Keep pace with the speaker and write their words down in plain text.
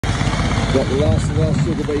Got the last of our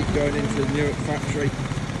sugar beet going into the Newark factory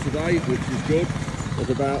today, which is good. There's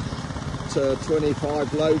about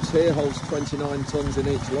 25 loads here, holds 29 tonnes in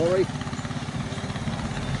each lorry.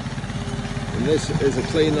 And this is a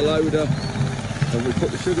cleaner loader, and we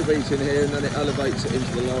put the sugar beet in here and then it elevates it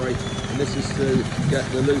into the lorry. And this is to get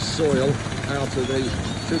the loose soil out of the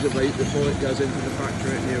sugar beet before it goes into the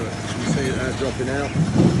factory at Newark. You can see it there dropping out.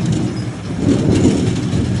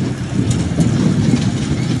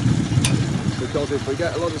 Because if we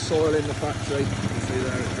get a lot of soil in the factory, you can see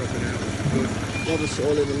there it's dropping out, which is good. A lot of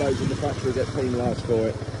soil in the loads in the factory, we get penalised for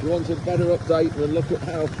it. If you want a better update, then look at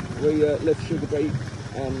how we lift sugar beet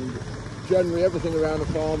and generally everything around the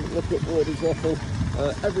farm. Look at Wardy's Waffle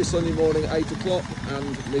every Sunday morning 8 o'clock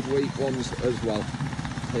and midweek ones as well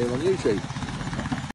here on YouTube.